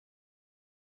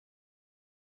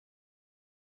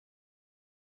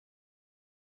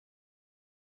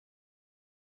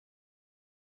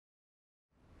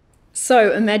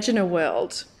So imagine a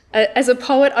world. As a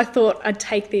poet, I thought I'd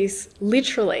take this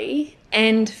literally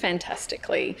and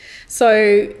fantastically.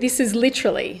 So this is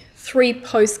literally 3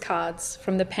 postcards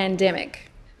from the pandemic.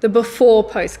 The before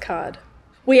postcard.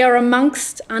 We are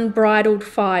amongst unbridled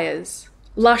fires,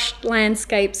 lush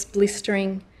landscapes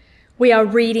blistering. We are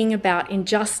reading about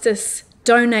injustice,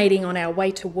 donating on our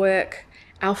way to work,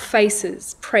 our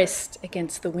faces pressed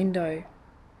against the window.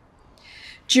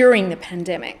 During the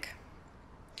pandemic,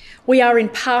 we are in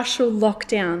partial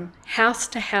lockdown, house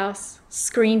to house,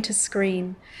 screen to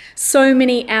screen. So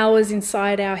many hours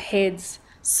inside our heads,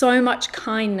 so much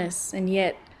kindness, and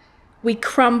yet we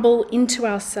crumble into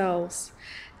ourselves,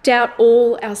 doubt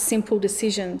all our simple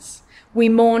decisions. We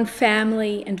mourn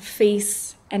family and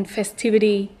feasts and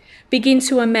festivity, begin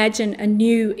to imagine a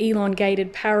new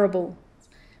elongated parable.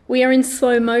 We are in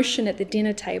slow motion at the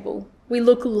dinner table. We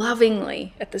look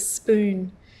lovingly at the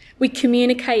spoon. We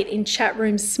communicate in chat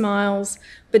room smiles,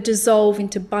 but dissolve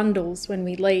into bundles when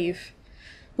we leave.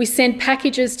 We send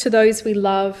packages to those we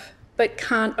love, but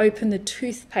can't open the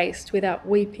toothpaste without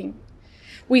weeping.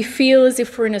 We feel as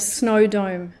if we're in a snow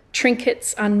dome,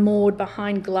 trinkets unmoored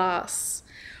behind glass,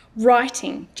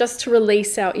 writing just to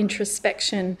release our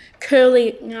introspection,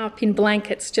 curling up in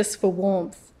blankets just for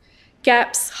warmth,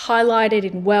 gaps highlighted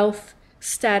in wealth,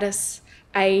 status,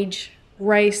 age,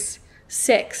 race,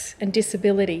 sex and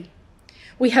disability.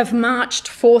 We have marched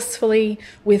forcefully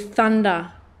with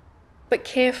thunder, but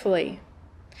carefully.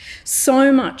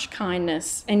 So much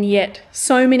kindness and yet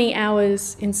so many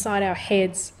hours inside our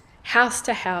heads, house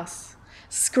to house,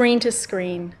 screen to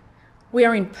screen. We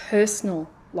are in personal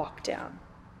lockdown.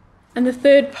 And the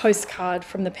 3rd postcard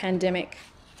from the pandemic,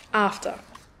 after.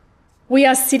 We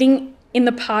are sitting in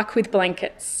the park with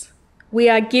blankets. We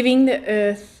are giving the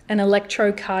earth an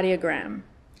electrocardiogram.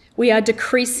 We are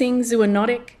decreasing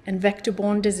zoonotic and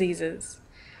vector-borne diseases.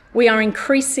 We are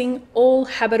increasing all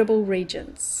habitable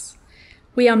regions.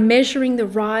 We are measuring the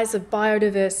rise of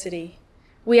biodiversity.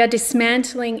 We are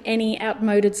dismantling any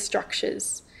outmoded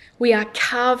structures. We are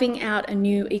carving out a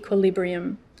new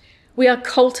equilibrium. We are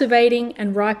cultivating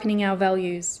and ripening our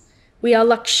values. We are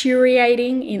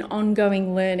luxuriating in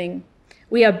ongoing learning.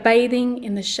 We are bathing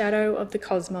in the shadow of the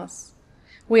cosmos.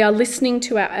 We are listening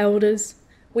to our elders.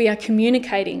 We are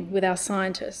communicating with our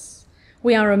scientists.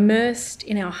 We are immersed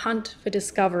in our hunt for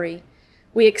discovery.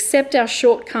 We accept our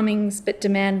shortcomings but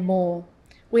demand more.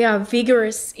 We are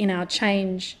vigorous in our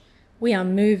change. We are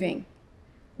moving.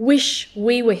 Wish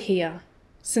we were here.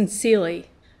 Sincerely,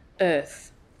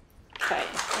 Earth. Okay,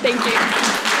 thank you.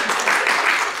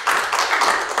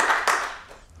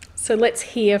 So let's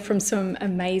hear from some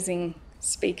amazing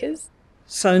speakers.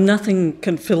 So nothing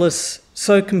can fill us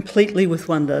so completely with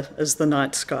wonder as the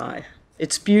night sky.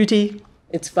 Its beauty,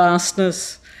 its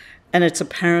vastness, and its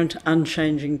apparent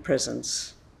unchanging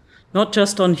presence. Not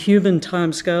just on human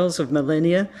timescales of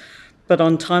millennia, but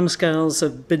on timescales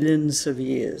of billions of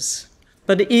years.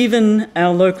 But even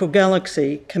our local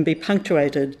galaxy can be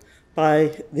punctuated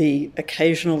by the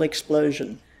occasional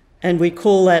explosion, and we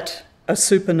call that a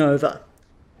supernova.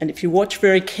 And if you watch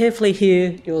very carefully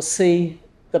here, you'll see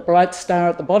the bright star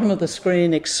at the bottom of the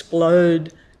screen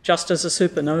explode just as a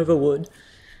supernova would,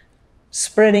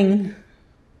 spreading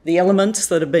the elements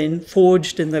that have been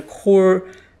forged in the core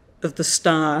of the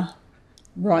star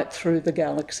right through the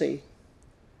galaxy.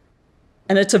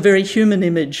 And it's a very human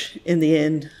image in the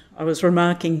end. I was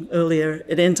remarking earlier,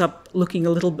 it ends up looking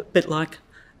a little bit like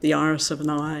the iris of an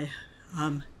eye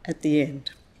at the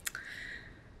end.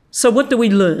 So what do we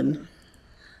learn?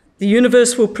 The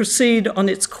universe will proceed on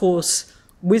its course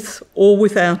with or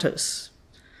without us,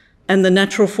 and the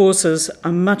natural forces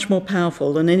are much more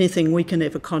powerful than anything we can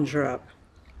ever conjure up.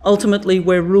 Ultimately,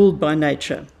 we're ruled by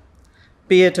nature,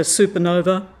 be it a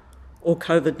supernova or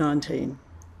COVID-19.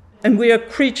 And we are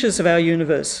creatures of our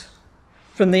universe,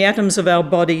 from the atoms of our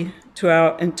body to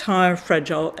our entire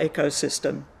fragile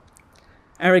ecosystem.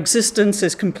 Our existence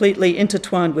is completely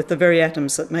intertwined with the very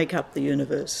atoms that make up the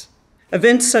universe.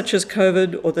 Events such as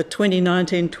COVID or the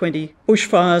 2019-20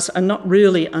 bushfires are not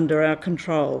really under our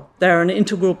control. They are an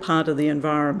integral part of the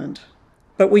environment.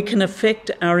 But we can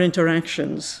affect our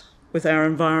interactions with our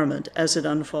environment as it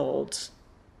unfolds.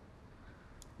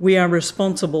 We are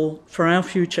responsible for our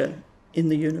future in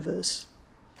the universe.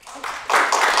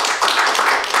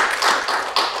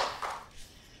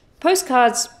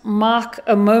 Postcards mark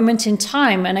a moment in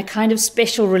time and a kind of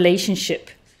special relationship.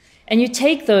 And you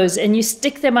take those and you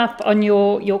stick them up on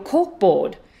your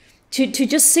corkboard to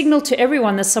just signal to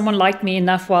everyone there's someone like me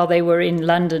enough while they were in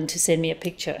London to send me a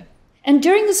picture. And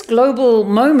during this global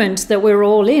moment that we're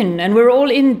all in, and we're all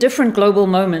in different global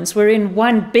moments, we're in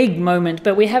one big moment,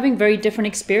 but we're having very different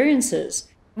experiences.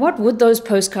 What would those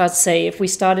postcards say if we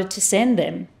started to send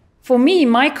them? For me,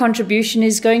 my contribution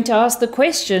is going to ask the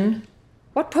question,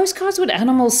 what postcards would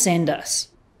animals send us?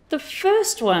 The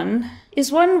first one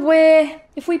is one where,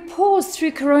 if we pause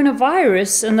through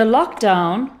coronavirus and the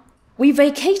lockdown, we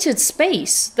vacated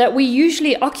space that we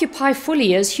usually occupy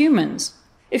fully as humans.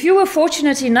 If you were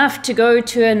fortunate enough to go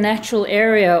to a natural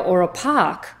area or a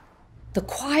park, the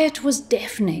quiet was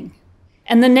deafening.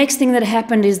 And the next thing that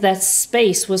happened is that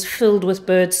space was filled with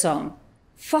birdsong.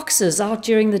 Foxes out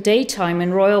during the daytime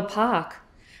in Royal Park.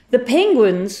 The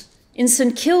penguins in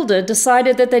St Kilda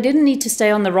decided that they didn't need to stay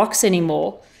on the rocks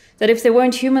anymore, that if there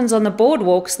weren't humans on the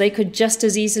boardwalks, they could just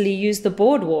as easily use the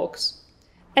boardwalks.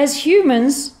 As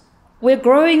humans, we're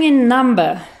growing in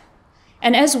number.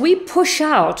 And as we push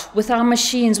out with our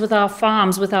machines, with our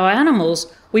farms, with our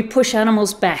animals, we push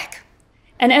animals back.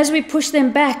 And as we push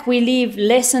them back, we leave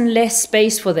less and less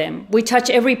space for them. We touch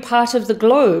every part of the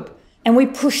globe, and we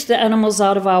push the animals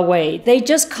out of our way. They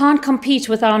just can't compete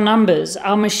with our numbers,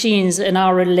 our machines, and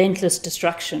our relentless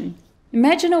destruction.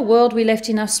 Imagine a world we left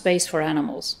enough space for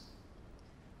animals.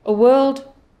 A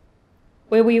world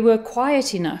where we were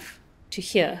quiet enough to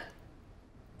hear.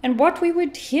 And what we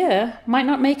would hear might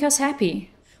not make us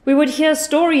happy. We would hear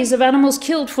stories of animals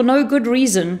killed for no good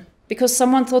reason, because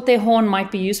someone thought their horn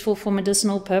might be useful for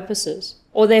medicinal purposes,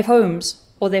 or their homes,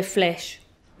 or their flesh.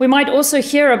 We might also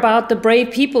hear about the brave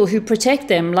people who protect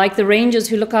them, like the rangers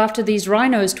who look after these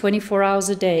rhinos 24 hours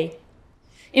a day.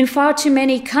 In far too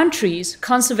many countries,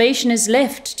 conservation is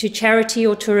left to charity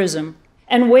or tourism.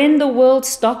 And when the world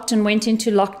stopped and went into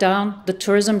lockdown, the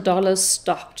tourism dollars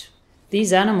stopped.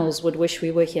 These animals would wish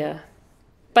we were here.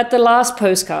 But the last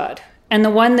postcard, and the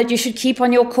one that you should keep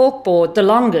on your corkboard the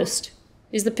longest,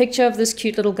 is the picture of this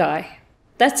cute little guy.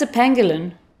 That's a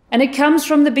pangolin, and it comes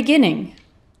from the beginning.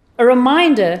 A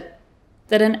reminder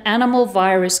that an animal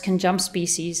virus can jump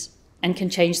species and can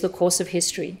change the course of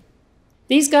history.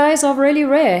 These guys are really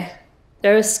rare.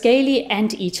 They're a scaly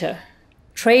anteater.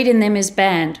 Trade in them is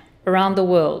banned around the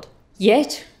world.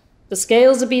 Yet, the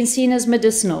scales have been seen as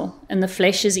medicinal and the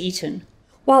flesh is eaten.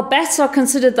 While bats are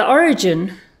considered the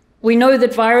origin, we know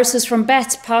that viruses from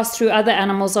bats pass through other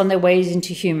animals on their ways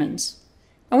into humans.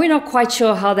 And we're not quite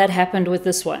sure how that happened with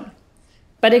this one.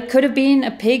 But it could have been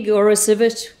a pig or a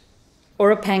civet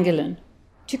or a pangolin.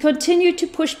 To continue to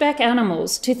push back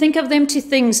animals, to think of them to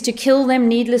things, to kill them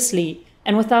needlessly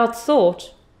and without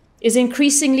thought, is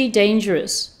increasingly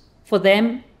dangerous for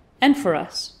them and for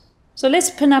us. So let's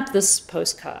pin up this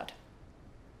postcard.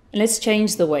 And let's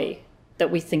change the way that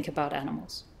we think about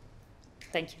animals.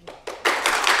 Thank you.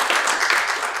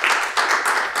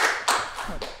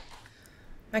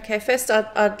 Okay, first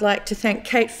I'd like to thank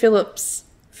Kate Phillips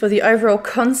for the overall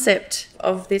concept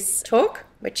of this talk,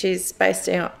 which is based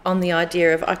on the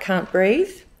idea of I can't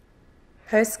breathe.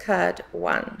 Postcard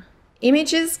 1.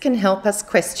 Images can help us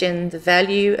question the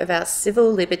value of our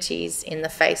civil liberties in the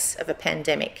face of a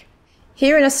pandemic.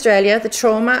 Here in Australia, the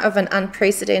trauma of an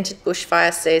unprecedented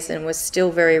bushfire season was still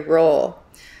very raw,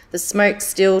 the smoke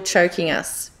still choking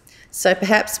us. So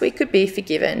perhaps we could be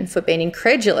forgiven for being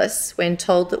incredulous when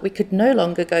told that we could no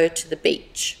longer go to the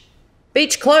beach.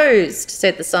 Beach closed,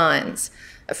 said the signs,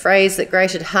 a phrase that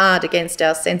grated hard against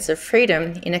our sense of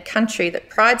freedom in a country that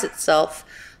prides itself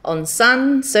on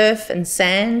sun, surf and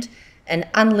sand and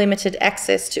unlimited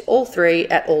access to all three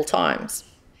at all times.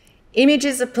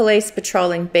 Images of police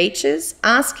patrolling beaches,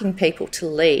 asking people to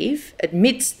leave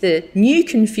amidst the new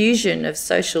confusion of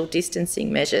social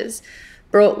distancing measures,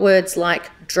 brought words like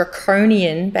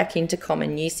draconian back into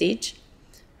common usage.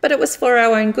 But it was for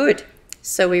our own good,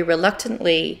 so we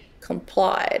reluctantly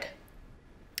complied.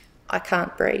 I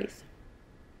can't breathe.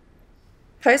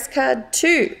 Postcard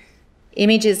 2.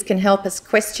 Images can help us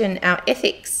question our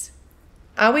ethics.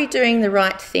 Are we doing the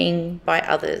right thing by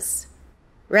others?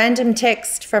 Random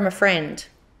text from a friend.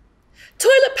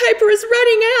 Toilet paper is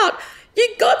running out. You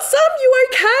got some? You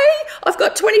okay? I've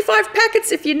got 25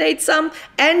 packets if you need some,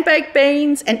 and baked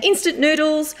beans and instant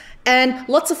noodles and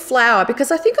lots of flour,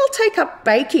 because I think I'll take up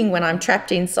baking when I'm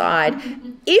trapped inside.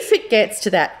 If it gets to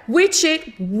that, which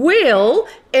it will,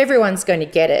 everyone's going to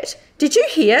get it. Did you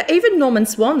hear? Even Norman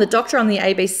Swan, the doctor on the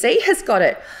ABC, has got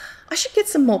it. I should get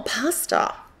some more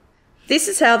pasta. This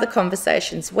is how the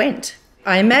conversations went.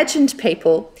 I imagined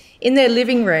people in their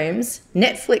living rooms,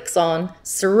 Netflix on,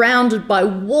 surrounded by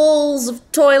walls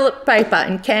of toilet paper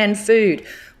and canned food,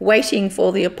 waiting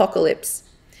for the apocalypse.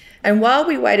 And while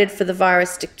we waited for the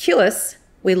virus to kill us,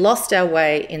 we lost our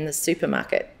way in the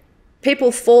supermarket.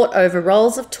 People fought over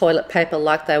rolls of toilet paper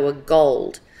like they were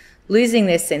gold, losing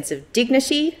their sense of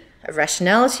dignity, of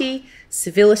rationality,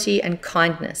 civility and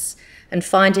kindness, and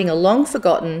finding a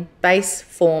long-forgotten base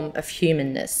form of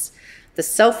humanness, the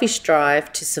selfish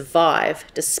drive to survive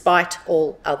despite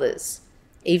all others,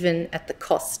 even at the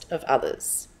cost of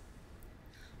others.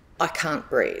 I can't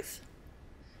breathe.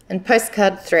 And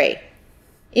postcard 3.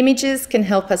 Images can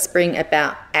help us bring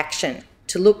about action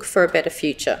to look for a better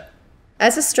future.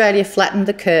 As Australia flattened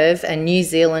the curve and New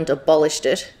Zealand abolished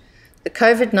it, the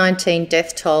COVID-19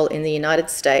 death toll in the United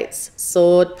States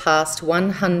soared past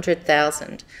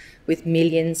 100,000, with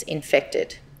millions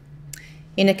infected.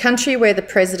 In a country where the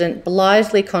President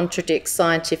blithely contradicts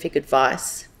scientific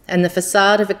advice and the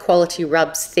facade of equality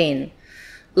rubs thin,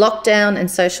 lockdown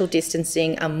and social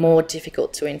distancing are more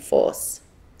difficult to enforce.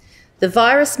 The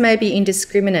virus may be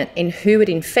indiscriminate in who it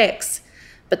infects,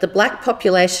 but the black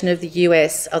population of the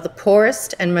US are the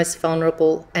poorest and most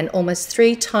vulnerable and almost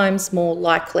 3 times more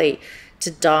likely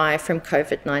to die from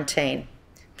COVID-19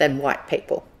 than white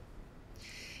people.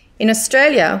 In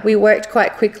Australia, we worked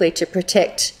quite quickly to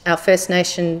protect our First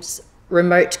Nations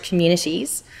remote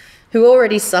communities who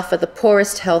already suffer the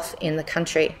poorest health in the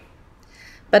country.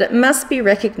 But it must be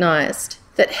recognised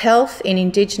that health in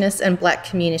Indigenous and black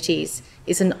communities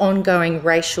is an ongoing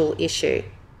racial issue.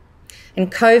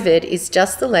 And COVID is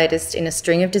just the latest in a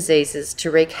string of diseases to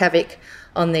wreak havoc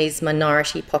on these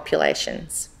minority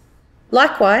populations.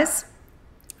 Likewise,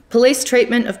 police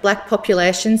treatment of black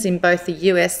populations in both the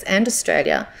US and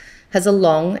Australia has a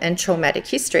long and traumatic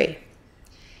history.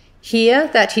 Here,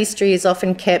 that history is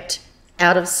often kept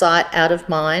out of sight, out of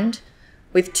mind,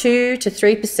 with 2 to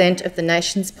 3% of the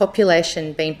nation's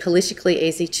population being politically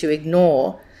easy to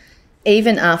ignore,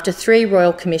 even after 3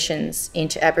 royal commissions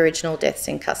into Aboriginal deaths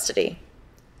in custody.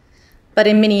 But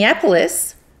in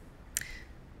Minneapolis,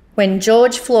 when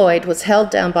George Floyd was held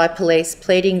down by police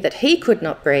pleading that he could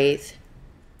not breathe,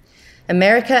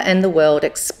 America and the world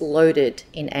exploded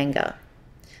in anger.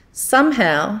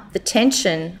 Somehow, the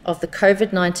tension of the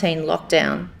COVID-19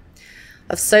 lockdown,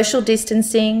 of social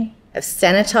distancing, of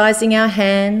sanitising our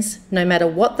hands, no matter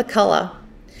what the colour,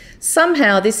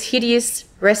 somehow this hideous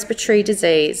respiratory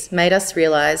disease made us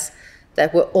realise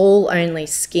that we're all only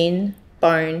skin,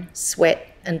 bone,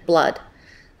 sweat and blood,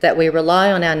 that we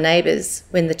rely on our neighbours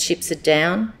when the chips are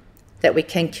down, that we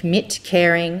can commit to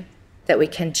caring, that we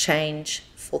can change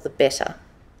for the better.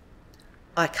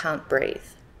 I can't breathe.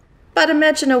 But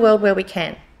imagine a world where we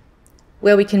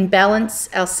can balance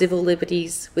our civil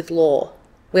liberties with law,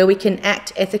 where we can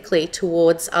act ethically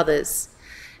towards others,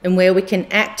 and where we can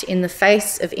act in the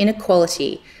face of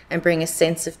inequality and bring a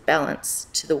sense of balance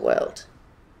to the world.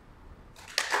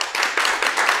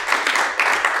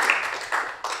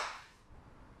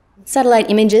 Satellite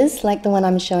images, like the one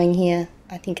I'm showing here,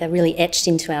 I think are really etched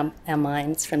into our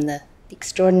minds from the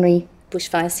extraordinary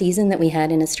bushfire season that we had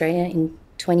in Australia in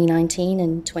 2019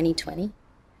 and 2020.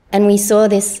 And we saw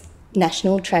this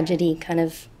national tragedy kind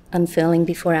of unfurling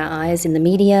before our eyes in the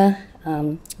media.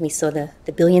 We saw the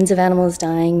billions of animals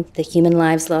dying, the human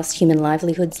lives lost, human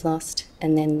livelihoods lost,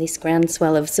 and then this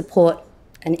groundswell of support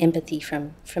and empathy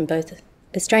from both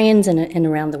Australians and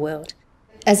around the world.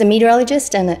 As a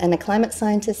meteorologist and a climate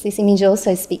scientist, this image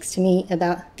also speaks to me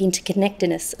about the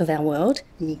interconnectedness of our world.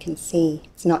 And you can see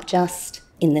it's not just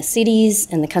in the cities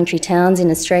and the country towns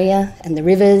in Australia and the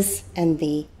rivers and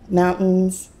the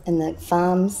mountains and the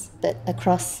farms, but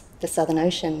across the Southern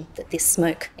Ocean that this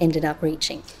smoke ended up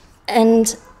reaching.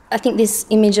 And I think this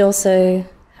image also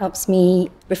helps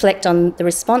me reflect on the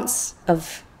response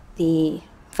of the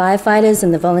firefighters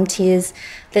and the volunteers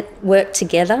that work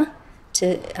together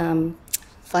to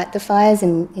fight the fires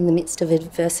in the midst of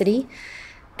adversity,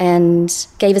 and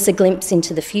gave us a glimpse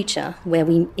into the future where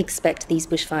we expect these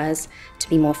bushfires to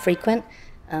be more frequent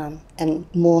and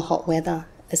more hot weather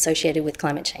associated with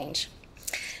climate change.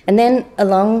 And then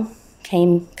along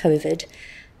came COVID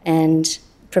and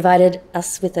provided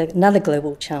us with another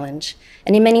global challenge.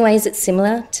 And in many ways it's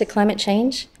similar to climate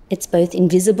change. It's both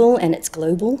invisible and it's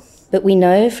global, but we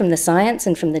know from the science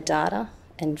and from the data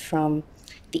and from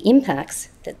the impacts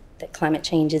that climate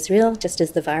change is real, just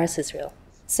as the virus is real.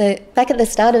 So back at the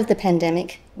start of the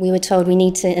pandemic, we were told we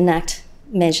need to enact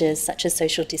measures such as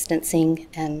social distancing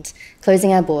and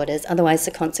closing our borders, otherwise the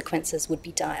consequences would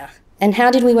be dire. And how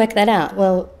did we work that out?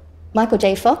 Well, Michael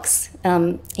J. Fox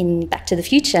in Back to the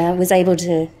Future was able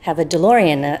to have a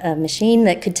DeLorean, a machine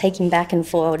that could take him back and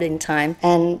forward in time,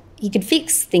 and he could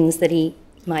fix things that he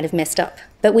might have messed up.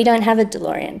 But we don't have a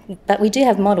DeLorean, but we do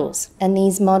have models. And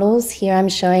these models, here I'm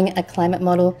showing a climate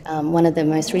model, one of the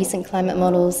most recent climate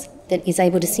models that is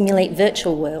able to simulate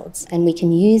virtual worlds, and we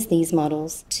can use these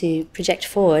models to project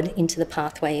forward into the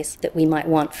pathways that we might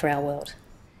want for our world.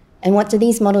 And what do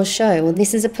these models show? Well,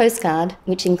 this is a postcard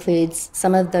which includes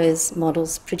some of those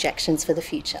models' projections for the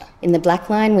future. In the black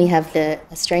line, we have the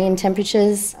Australian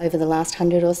temperatures over the last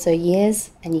 100 or so years,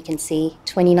 and you can see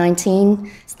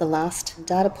 2019 is the last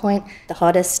data point, the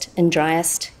hottest and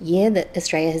driest year that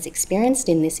Australia has experienced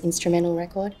in this instrumental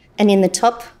record. And in the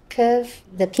top curve,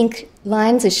 the pink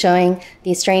lines are showing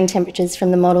the Australian temperatures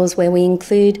from the models where we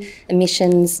include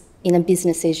emissions in a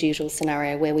business as usual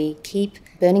scenario where we keep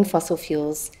burning fossil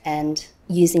fuels and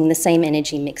using the same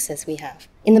energy mix as we have.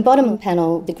 In the bottom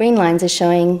panel, the green lines are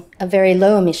showing a very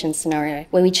low emission scenario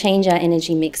where we change our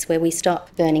energy mix, where we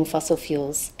stop burning fossil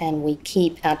fuels and we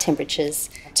keep our temperatures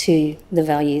to the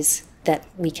values that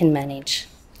we can manage.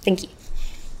 Thank you.